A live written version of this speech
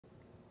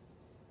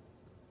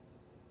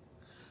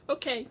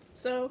Okay,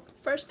 so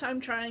first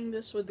time trying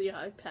this with the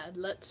iPad.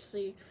 Let's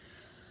see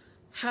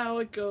how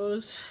it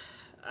goes.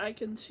 I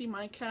can see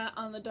my cat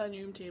on the dining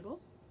room table.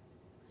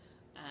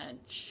 And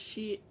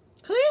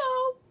Cleo,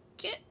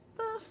 get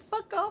the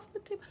fuck off the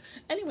table.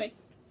 Anyway,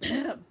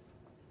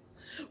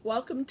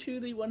 welcome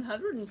to the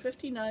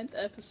 159th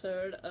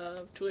episode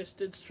of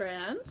Twisted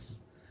Strands.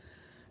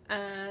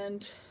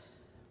 And,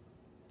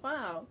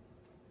 wow.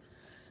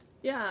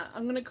 Yeah,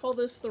 I'm gonna call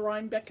this the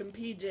Rhinebeck and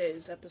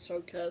PJs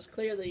episode, because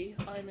clearly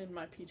I'm in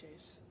my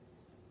PJs.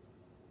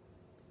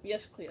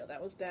 Yes, Cleo,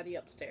 that was Daddy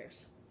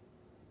upstairs.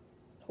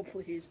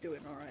 Hopefully he's doing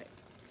alright.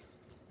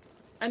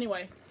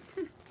 Anyway,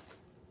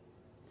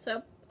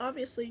 so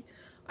obviously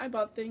I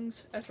bought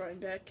things at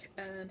Rhinebeck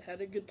and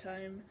had a good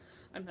time.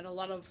 I met a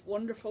lot of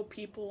wonderful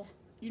people.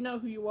 You know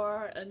who you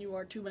are, and you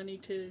are too many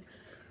to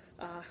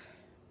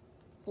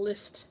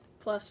list.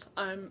 Plus,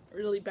 I'm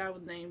really bad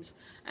with names.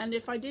 And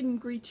if I didn't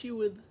greet you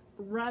with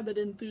rabid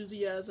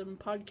enthusiasm,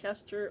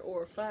 podcaster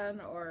or fan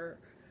or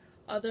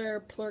other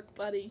plurk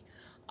buddy,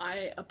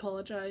 I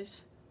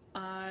apologize.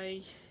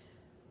 I'm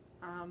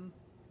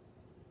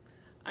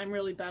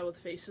really bad with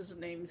faces and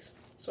names,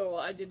 so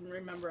I didn't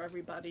remember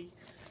everybody,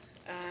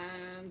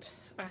 and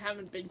I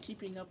haven't been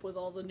keeping up with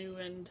all the new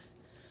and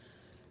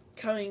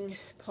coming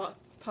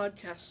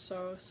podcasts,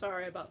 so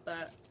sorry about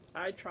that.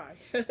 I try.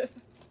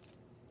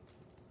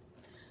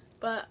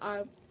 But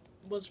I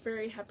was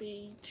very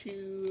happy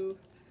to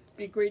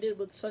be greeted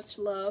with such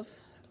love,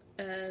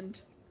 and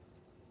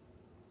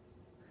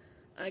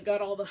I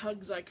got all the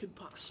hugs I could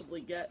possibly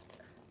get,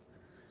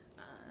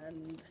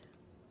 and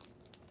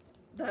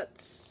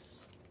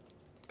that's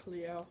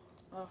Cleo.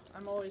 Oh,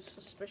 I'm always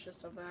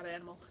suspicious of that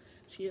animal.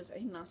 She is a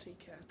naughty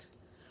cat.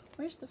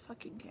 Where's the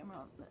fucking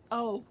camera?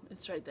 Oh,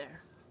 it's right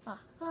there. Ah,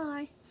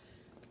 hi.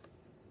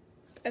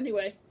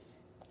 Anyway,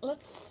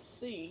 let's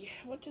see.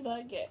 What did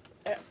I get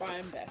at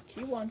Rhinebeck?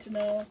 You want to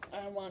know?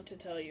 I want to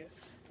tell you.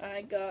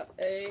 I got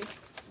a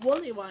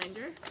woolly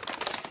winder.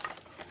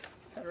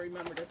 Gotta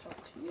remember to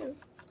talk to you.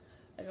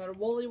 I got a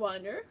woolly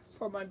winder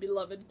for my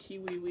beloved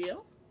kiwi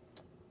wheel.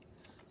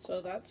 So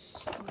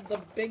that's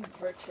the big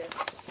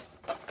purchase.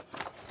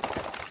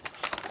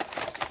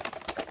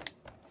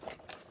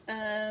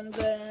 And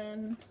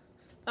then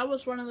that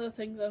was one of the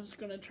things I was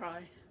going to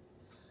try.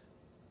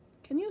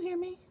 Can you hear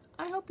me?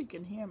 I hope you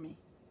can hear me.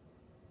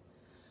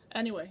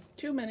 Anyway,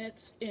 2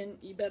 minutes in,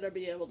 you better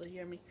be able to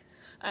hear me.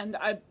 And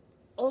I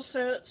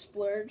also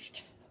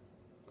splurged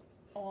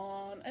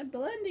on a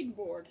blending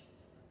board.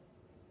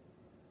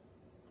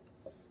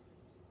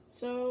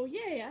 So,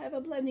 yay, I have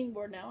a blending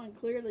board now, and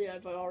clearly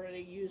I've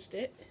already used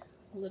it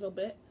a little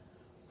bit.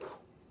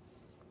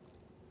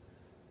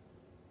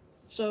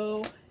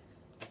 So,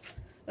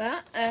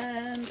 that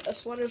and a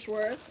sweater's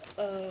worth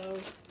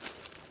of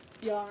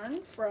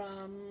yarn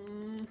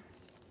from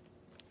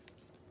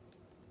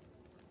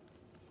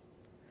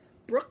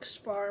Brooks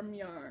Farm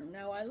Yarn.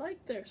 Now, I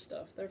like their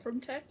stuff. They're from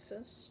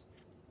Texas.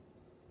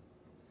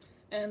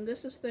 And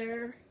this is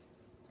their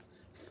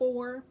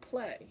For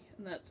Play,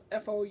 and that's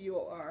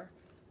F-O-U-R.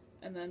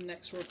 And then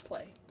next word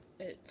play.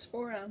 It's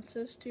 4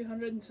 ounces,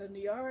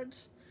 270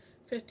 yards,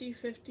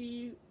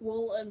 50-50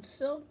 wool and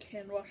silk,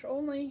 hand wash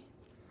only.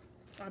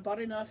 I bought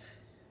enough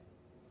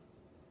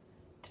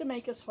to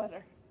make a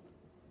sweater.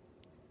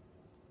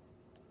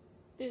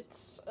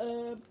 It's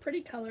a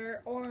pretty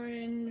color,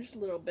 orange, a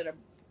little bit of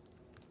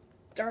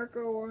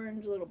darker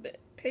orange, a little bit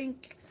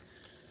pink.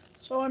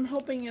 So I'm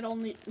hoping it'll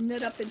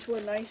knit up into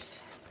a nice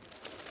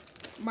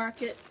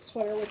market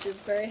sweater, which is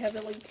very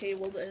heavily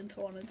cabled and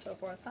so on and so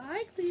forth.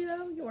 Hi,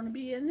 Cleo. You want to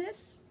be in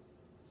this?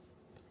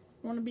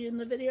 You want to be in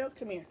the video?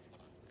 Come here.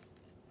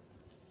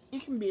 You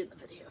can be in the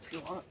video if you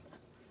want.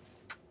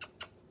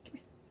 Come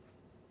here.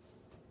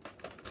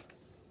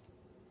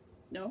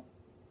 No?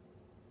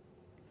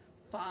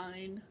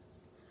 Fine.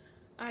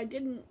 I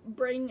didn't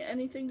bring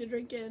anything to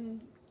drink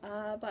in,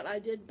 but I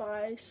did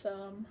buy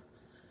some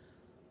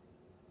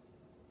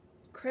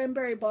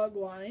cranberry bog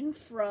wine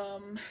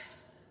from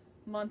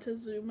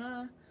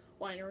Montezuma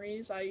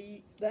Wineries.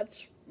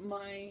 That's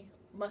my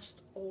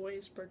must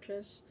always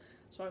purchase,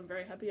 so I'm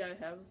very happy I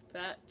have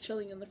that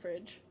chilling in the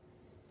fridge.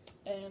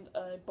 And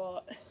I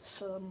bought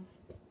some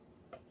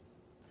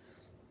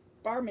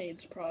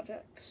Barmaid's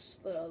products,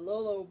 the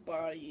Lolo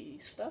body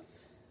stuff,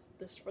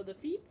 this for the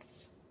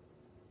feet,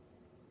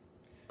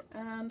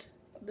 and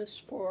this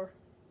for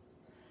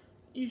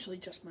usually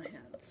just my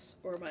hands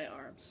or my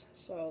arms.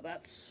 So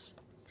that's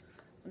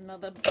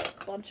another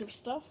bunch of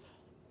stuff.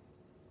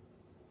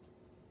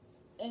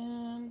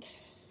 And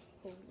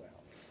who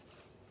else?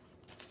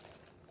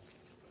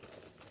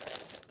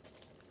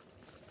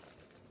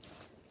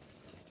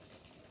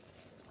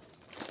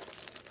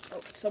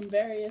 Oh, some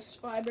various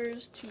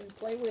fibers to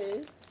play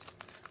with.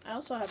 I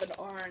also have an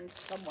orange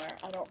somewhere.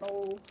 I don't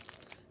know.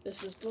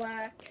 This is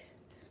black.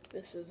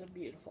 This is a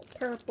beautiful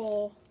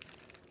purple.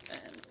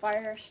 And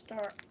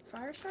Firestar.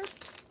 Firestar?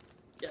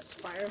 Yes,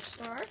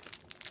 Firestar.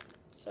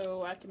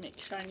 So I can make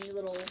shiny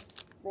little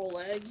roll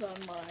eggs on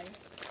my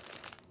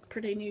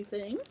pretty new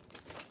thing.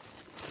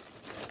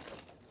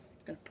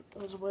 I'm gonna put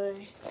those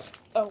away.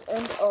 Oh,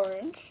 and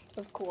orange,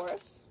 of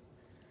course.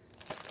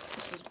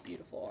 This is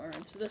beautiful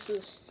orange. This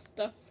is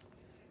stuff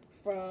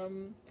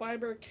from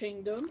Fiber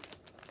Kingdom.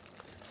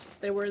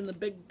 They were in the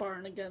big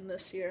barn again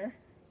this year.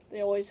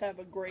 They always have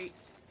a great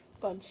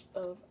bunch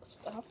of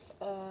stuff.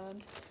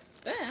 And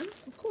then,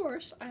 of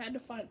course, I had to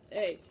find...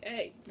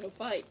 Hey, no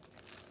fight.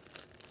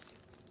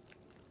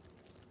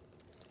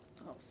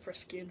 Oh,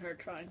 Frisky and her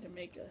trying to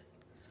make a...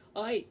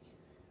 Aye.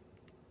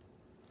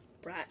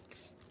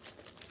 Brats.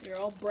 You're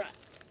all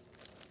brats.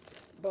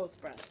 Both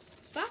brats.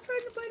 Stop trying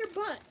to bite her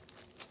butt.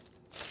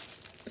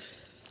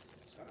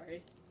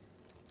 Sorry.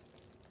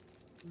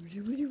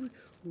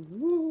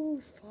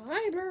 Ooh,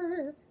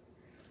 Fiber.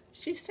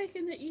 She's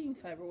taking the eating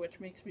fiber, which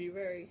makes me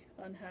very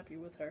unhappy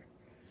with her.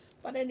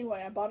 But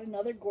anyway, I bought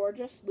another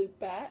gorgeous loop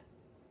bat.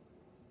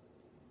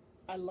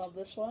 I love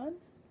this one.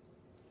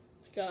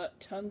 It's got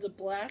tons of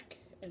black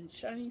and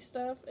shiny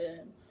stuff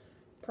and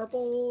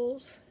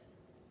purples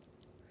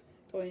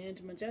going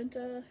into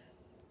magenta.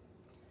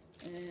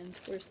 And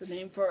where's the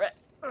name for it?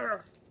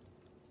 Urgh.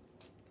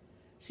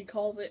 She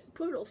calls it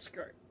Poodle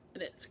Skirt.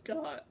 And it's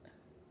got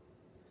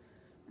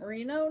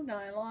merino,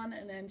 nylon,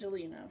 and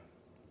Angelina.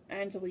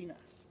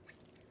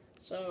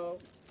 So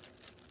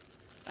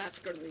that's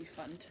going to be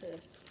fun to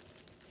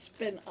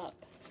spin up.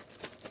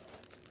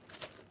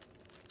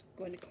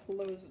 Going to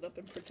close it up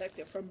and protect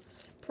it from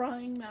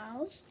prying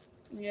mouths.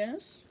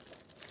 Yes.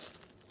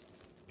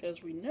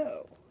 Because we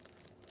know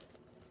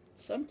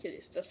some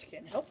kitties just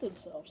can't help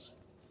themselves.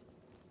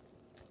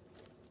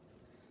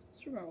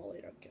 So normally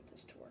I don't get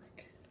this to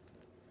work.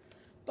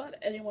 But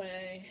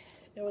anyway,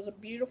 it was a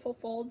beautiful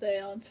full day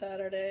on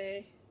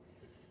Saturday.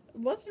 It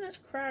wasn't as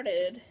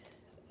crowded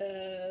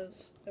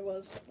as it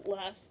was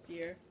last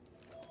year.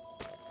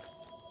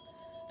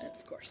 And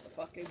of course the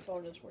fucking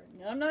phone is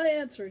working. I'm not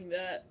answering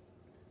that.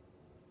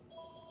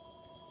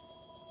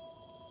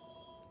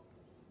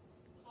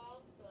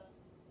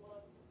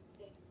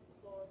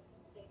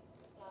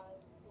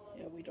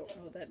 Yeah, we don't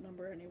know that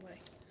number anyway.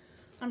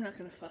 I'm not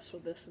gonna fuss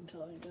with this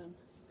until I'm done.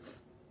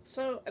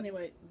 So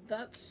anyway,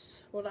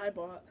 that's what I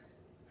bought.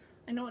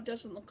 I know it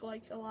doesn't look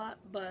like a lot,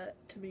 but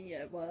to me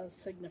it was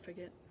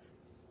significant.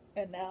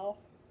 And now,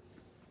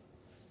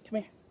 come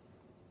here.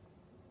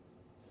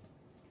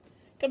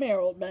 Come here,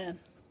 old man.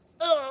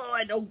 Oh,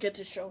 I don't get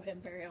to show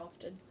him very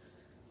often.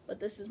 But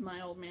this is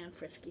my old man,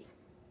 Frisky.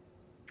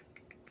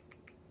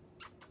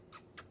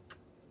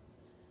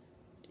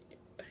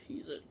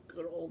 He's a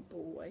good old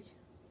boy.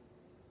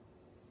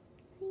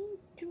 What are you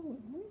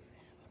doing?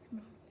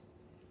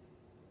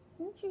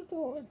 What you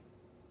doing?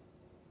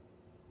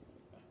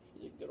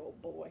 He's a good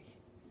old boy.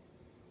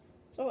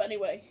 So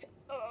anyway,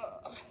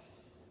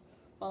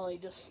 Molly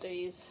just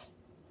stays.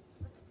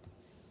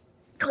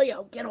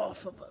 Cleo, get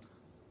off of him.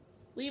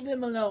 Leave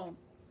him alone.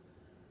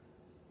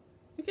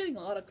 You're getting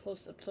a lot of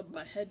close-ups of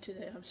my head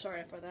today. I'm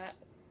sorry for that.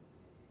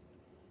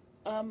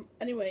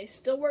 Anyway,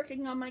 still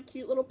working on my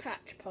cute little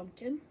patch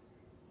pumpkin.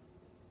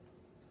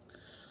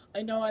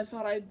 I know I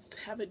thought I'd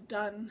have it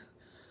done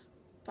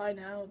by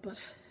now, but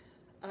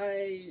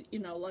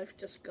life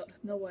just got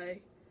in the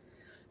way.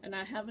 And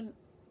I haven't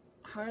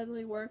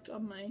hardly worked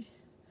on my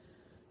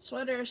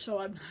sweater, so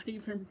I'm not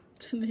even,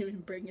 didn't even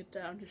bring it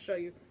down to show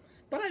you.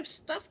 But I've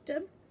stuffed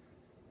him.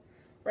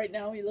 Right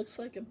now he looks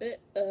like a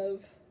bit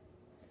of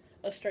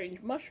a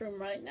strange mushroom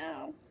right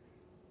now.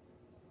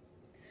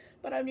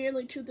 But I'm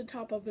nearly to the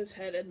top of his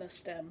head and the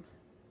stem.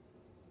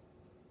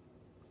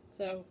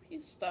 So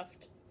he's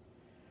stuffed.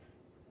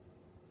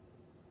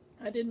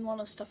 I didn't want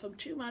to stuff him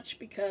too much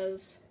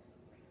because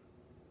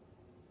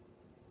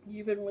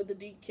even with the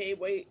DK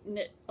weight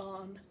knit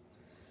on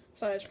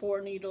size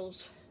 4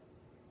 needles,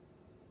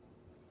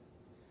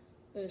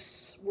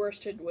 this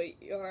worsted weight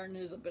yarn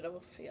is a bit of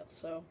a fail,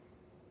 so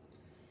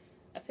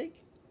I think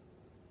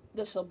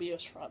this will be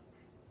his front.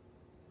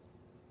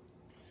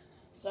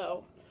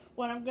 So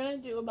what I'm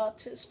going to do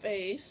about his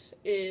face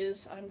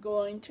is I'm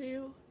going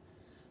to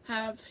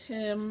have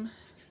him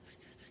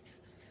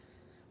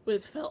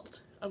with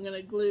felt. I'm going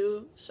to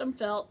glue some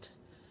felt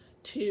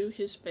to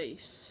his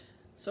face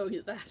so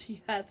that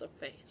he has a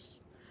face.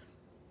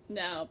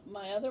 Now,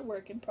 my other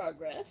work in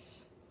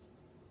progress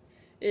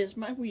is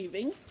my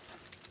weaving.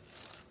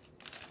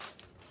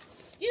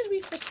 Excuse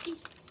me, Frisky.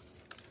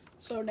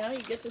 So now you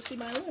get to see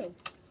my loom.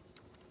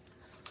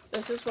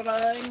 This is what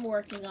I'm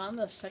working on,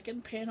 the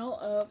second panel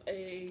of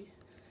a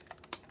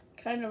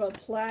kind of a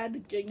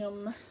plaid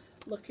gingham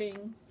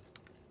looking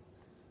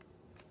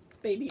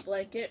baby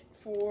blanket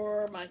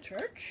for my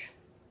church.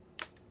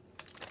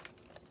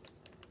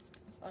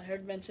 I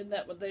heard mentioned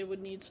that they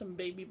would need some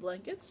baby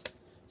blankets,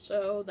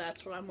 so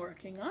that's what I'm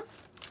working on.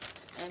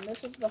 And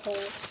this is the whole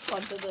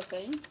front of the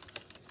thing.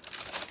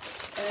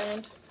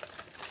 And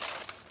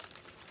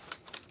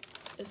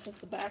this is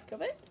the back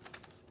of it.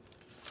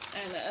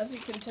 And as you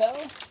can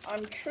tell,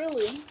 I'm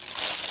truly,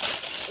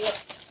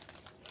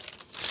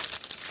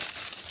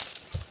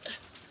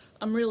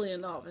 I'm really a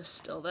novice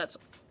still. That's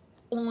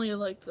only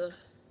like the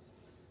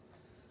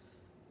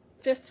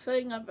 5th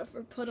thing I've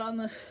ever put on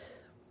the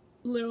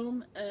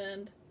loom,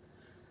 and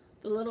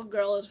The little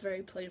girl is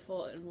very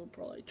playful and will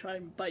probably try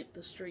and bite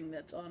the string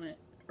that's on it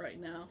right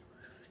now.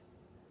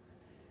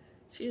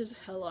 She is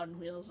hell on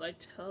wheels, I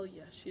tell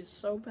ya. She's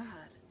so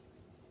bad.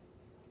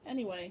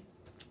 Anyway,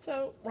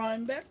 so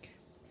Rhinebeck,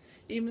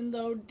 even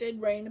though it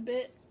did rain a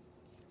bit,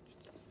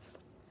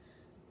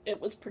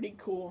 it was pretty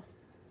cool.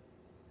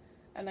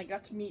 And I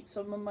got to meet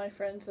some of my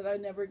friends that I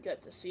never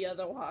get to see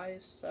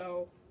otherwise,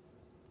 so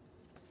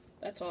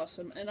that's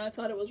awesome. And I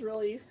thought it was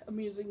really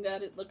amusing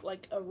that it looked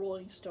like a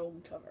Rolling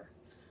Stone cover.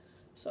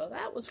 So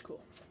that was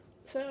cool.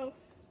 So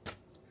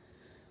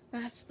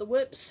that's the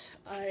whips.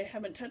 I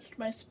haven't touched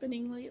my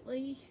spinning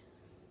lately,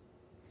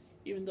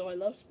 even though I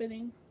love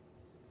spinning.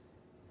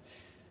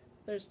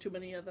 There's too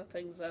many other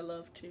things I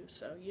love too,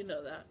 so you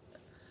know that.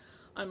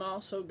 I'm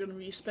also going to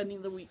be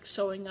spending the week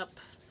sewing up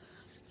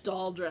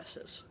doll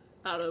dresses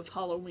out of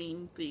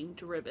Halloween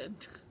themed ribbon.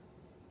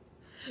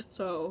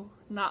 So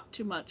not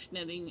too much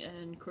knitting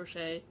and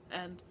crochet,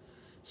 and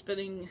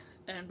spinning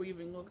and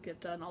weaving will get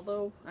done,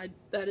 although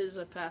that is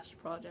a fast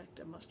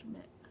project, I must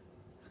admit.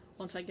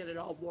 Once I get it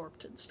all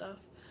warped and stuff,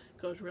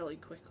 it goes really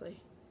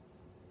quickly.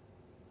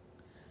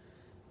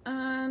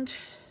 And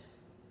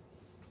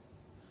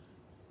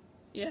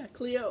yeah,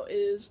 Cleo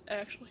is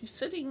actually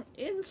sitting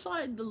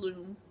inside the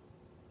loom.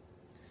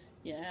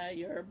 Yeah,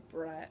 you're a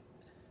brat.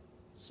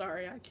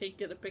 Sorry, I can't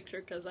get a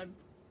picture because I'm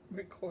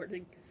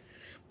recording.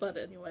 But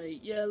anyway,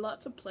 yeah,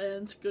 lots of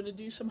plans. Gonna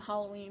do some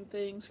Halloween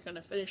things.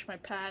 Gonna finish my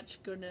patch.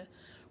 Gonna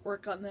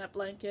work on that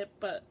blanket.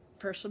 But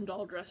for some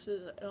doll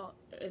dresses,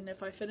 and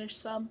if I finish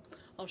some,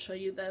 I'll show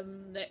you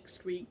them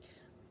next week.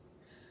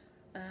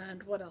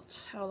 And what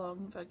else? How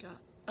long have I got?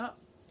 Oh,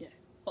 yeah,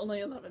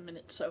 only 11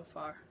 minutes so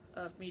far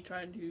of me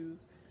trying to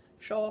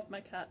show off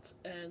my cats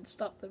and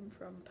stop them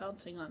from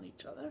pouncing on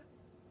each other.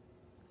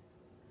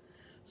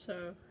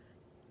 So,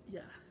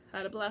 yeah,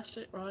 had a blast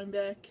at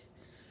Rhinebeck.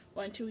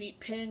 Went to eat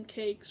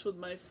pancakes with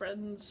my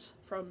friends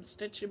from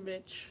Stitch and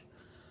Bitch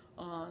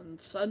on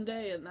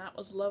Sunday, and that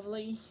was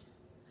lovely.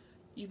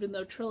 Even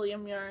though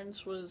Trillium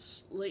Yarns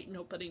was late in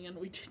opening and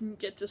we didn't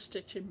get to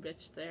Stitch and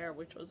Bitch there,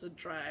 which was a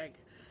drag,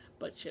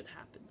 but shit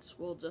happens.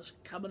 We'll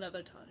just come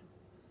another time.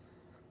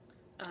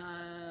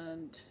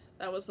 And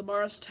that was the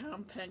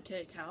Morristown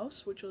Pancake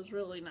House, which was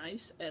really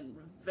nice and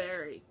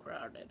very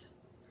crowded.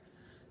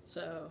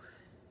 So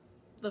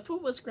the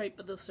food was great,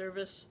 but the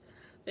service,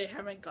 they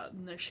haven't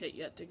gotten their shit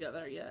yet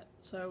together yet,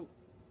 so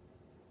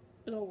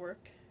it'll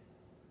work.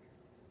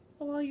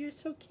 Oh, you're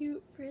so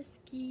cute,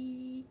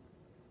 Frisky.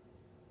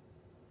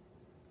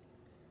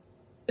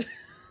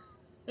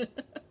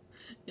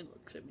 He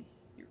looks at me.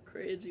 You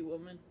crazy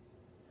woman.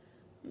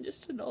 I'm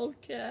just an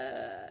old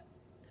cat.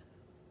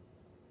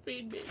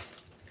 Feed me.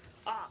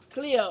 Ah,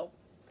 Cleo.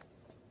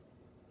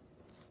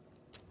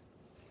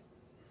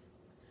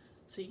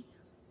 See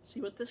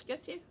what this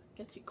gets you?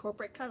 Gets you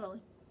corporate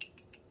cuddling.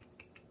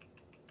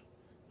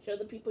 Show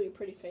the people your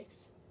pretty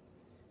face.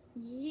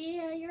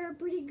 Yeah, you're a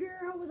pretty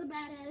girl with a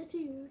bad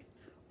attitude.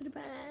 With a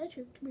bad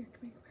attitude. Come here,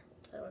 come here, come here.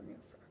 That's what I'm here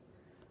for.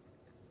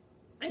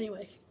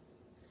 Anyway.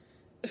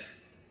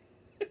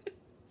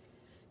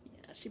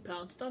 Yeah, she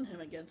pounced on him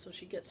again, so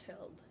she gets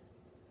held.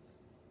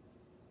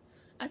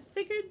 I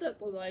figured that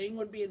the lighting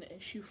would be an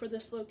issue for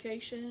this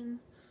location,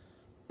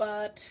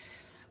 but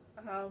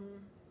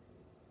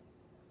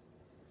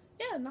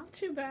yeah, not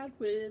too bad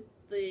with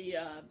the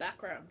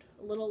background.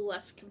 A little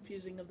less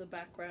confusing of the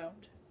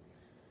background.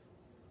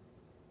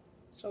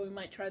 So we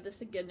might try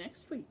this again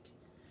next week.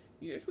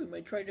 Yes, we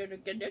might try that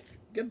again next.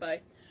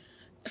 Goodbye.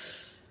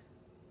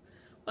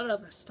 What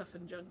other stuff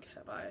and junk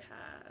have I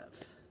have?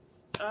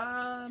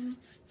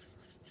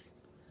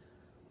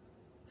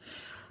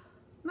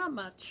 Not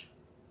much.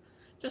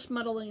 Just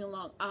muddling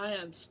along. I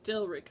am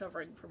still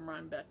recovering from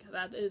Rhinebeck.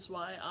 That is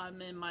why I'm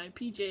in my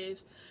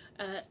PJs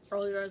at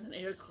earlier than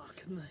 8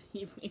 o'clock in the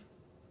evening.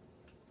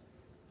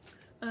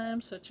 I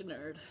am such a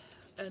nerd.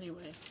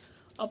 Anyway,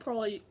 I'll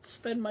probably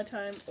spend my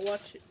time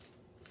watching.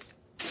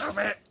 Stop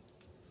it!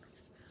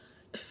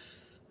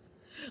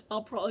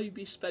 I'll probably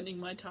be spending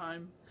my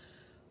time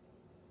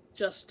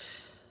just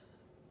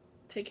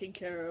taking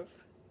care of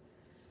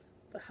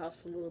the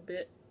house a little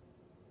bit,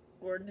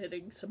 or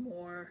knitting some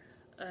more,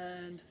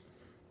 and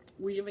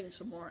weaving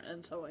some more,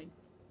 and sewing.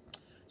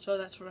 So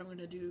that's what I'm going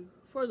to do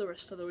for the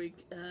rest of the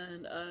week.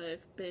 And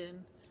I've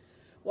been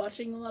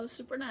watching a lot of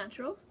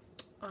Supernatural.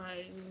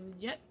 I'm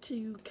yet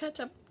to catch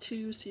up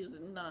to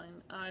season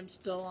 9. I'm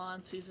still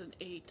on season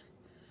 8.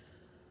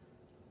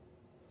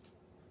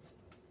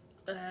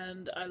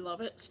 And I love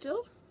it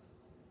still.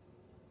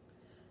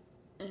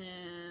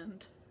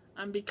 And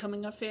I'm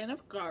becoming a fan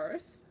of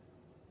Garth.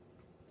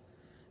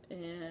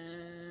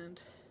 And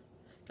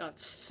God,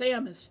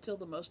 Sam is still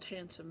the most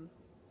handsome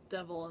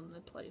devil in the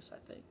place,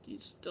 I think.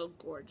 He's still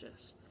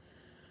gorgeous.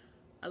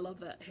 I love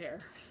that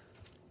hair.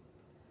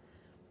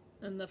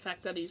 And the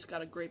fact that he's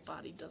got a great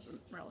body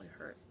doesn't really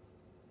hurt.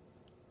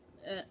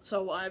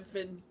 So I've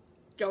been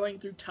going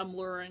through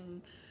Tumblr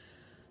and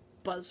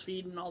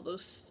BuzzFeed and all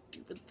those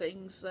stupid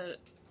things that,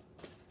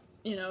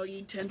 you know,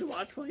 you tend to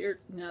watch while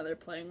they're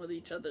playing with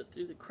each other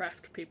through the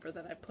craft paper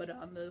that I put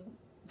on the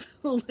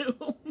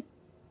loom.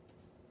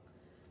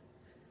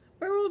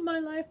 Where would my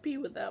life be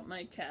without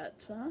my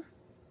cats, huh?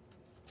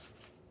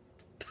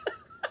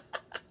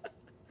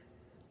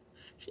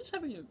 She's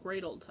having a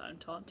great old time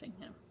taunting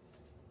him.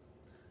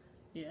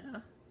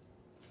 Yeah.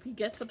 If he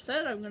gets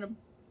upset, I'm gonna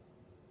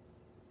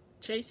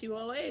chase you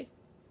away.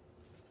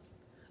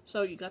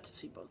 So you got to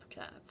see both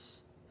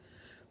cats.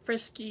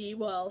 Frisky,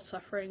 while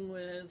suffering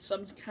with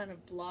some kind of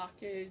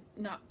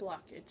not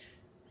blockage.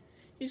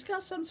 He's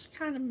got some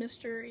kind of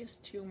mysterious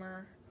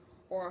tumor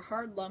or a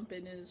hard lump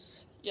in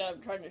his,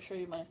 I'm trying to show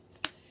you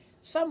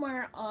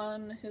somewhere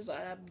on his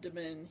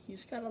abdomen.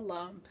 He's got a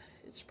lump.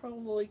 It's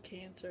probably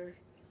cancer.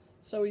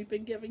 So we've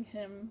been giving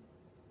him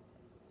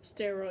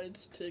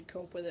steroids to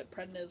cope with it,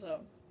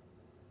 prednisone.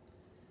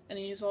 And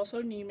he's also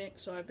anemic,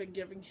 so I've been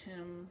giving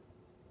him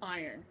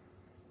iron.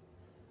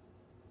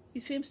 He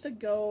seems to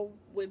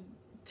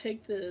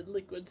take the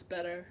liquids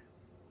better.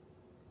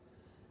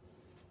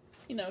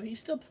 You know, he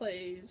still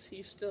plays,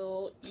 he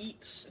still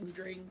eats and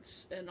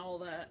drinks and all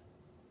that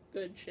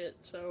good shit,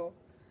 so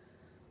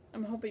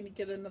I'm hoping to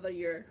get another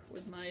year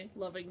with my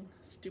loving,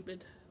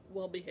 stupid,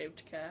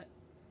 well-behaved cat.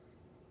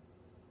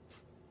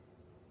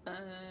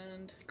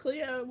 And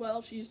Cleo,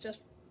 well, she's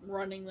just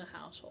running the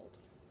household.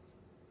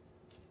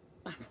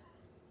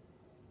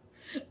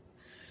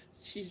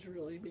 She's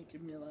really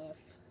making me laugh.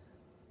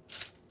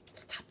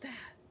 Stop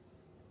that.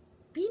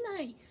 Be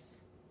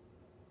nice.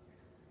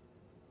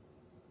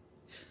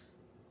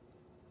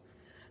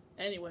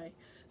 Anyway,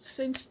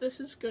 since this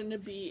is going to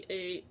be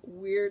a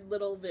weird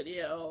little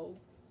video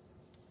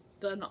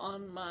done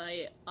on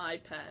my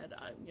iPad,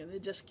 I'm going to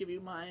just give you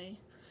my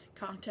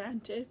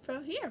contact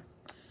info here.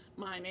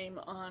 My name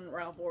on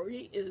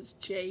Ravelry is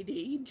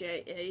JD,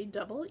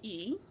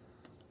 Jaee,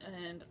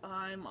 and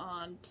I'm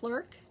on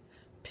Plurk,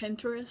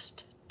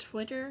 Pinterest,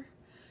 Twitter,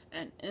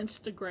 and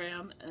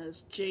Instagram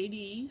as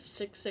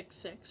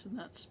JD666, and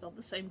that's spelled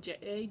the same,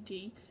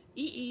 JADEE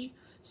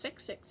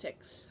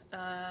 666,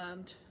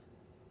 and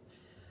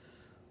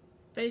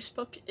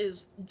Facebook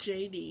is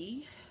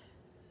JD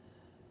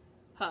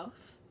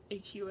Huff,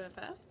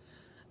 HUFF,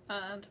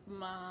 and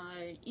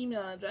my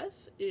email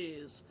address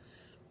is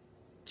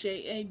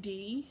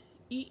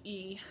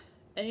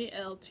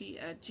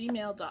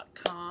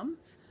jadeealt@gmail.com,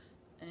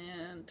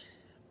 and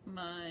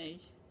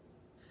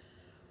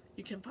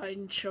you can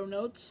find show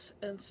notes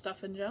and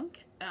stuff and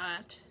junk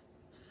at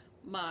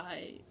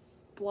my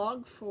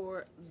blog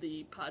for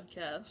the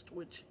podcast,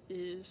 which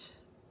is,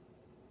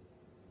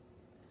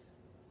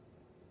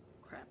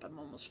 crap, I'm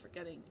almost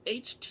forgetting,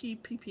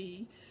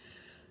 http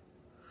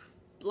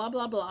blah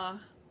blah blah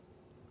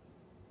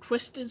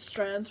Twisted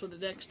Strands with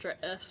an extra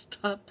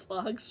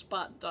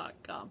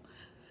s.blogspot.com.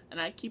 And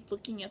I keep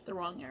looking at the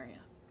wrong area.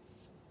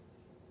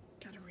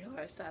 Gotta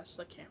realize that's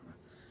the camera.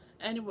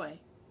 Anyway,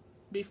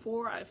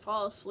 before I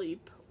fall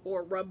asleep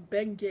or rub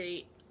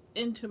Bengay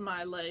into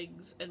my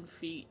legs and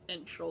feet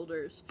and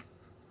shoulders,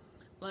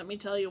 let me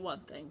tell you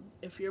one thing.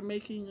 If you're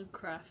making a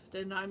craft,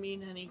 and I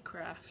mean any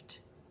craft,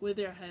 with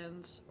your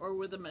hands or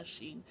with a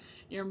machine,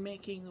 you're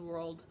making the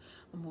world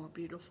a more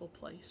beautiful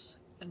place.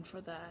 And for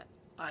that,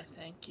 I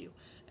thank you.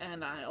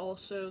 And I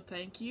also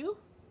thank you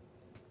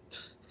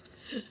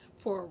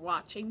for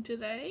watching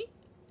today.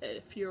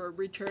 If you're a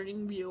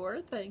returning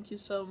viewer, thank you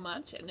so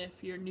much. And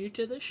if you're new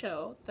to the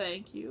show,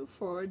 thank you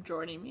for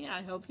joining me.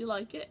 I hope you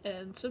like it,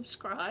 and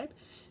subscribe.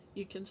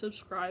 You can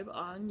subscribe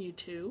on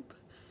YouTube.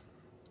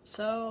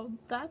 So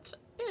that's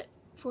it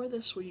for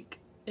this week.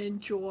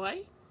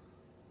 Enjoy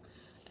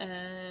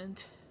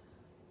and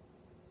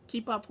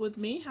keep up with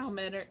me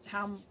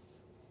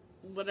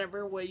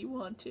whatever way you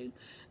want to,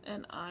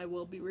 and I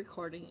will be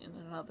recording in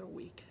another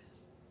week.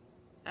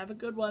 Have a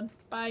good one.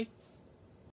 Bye.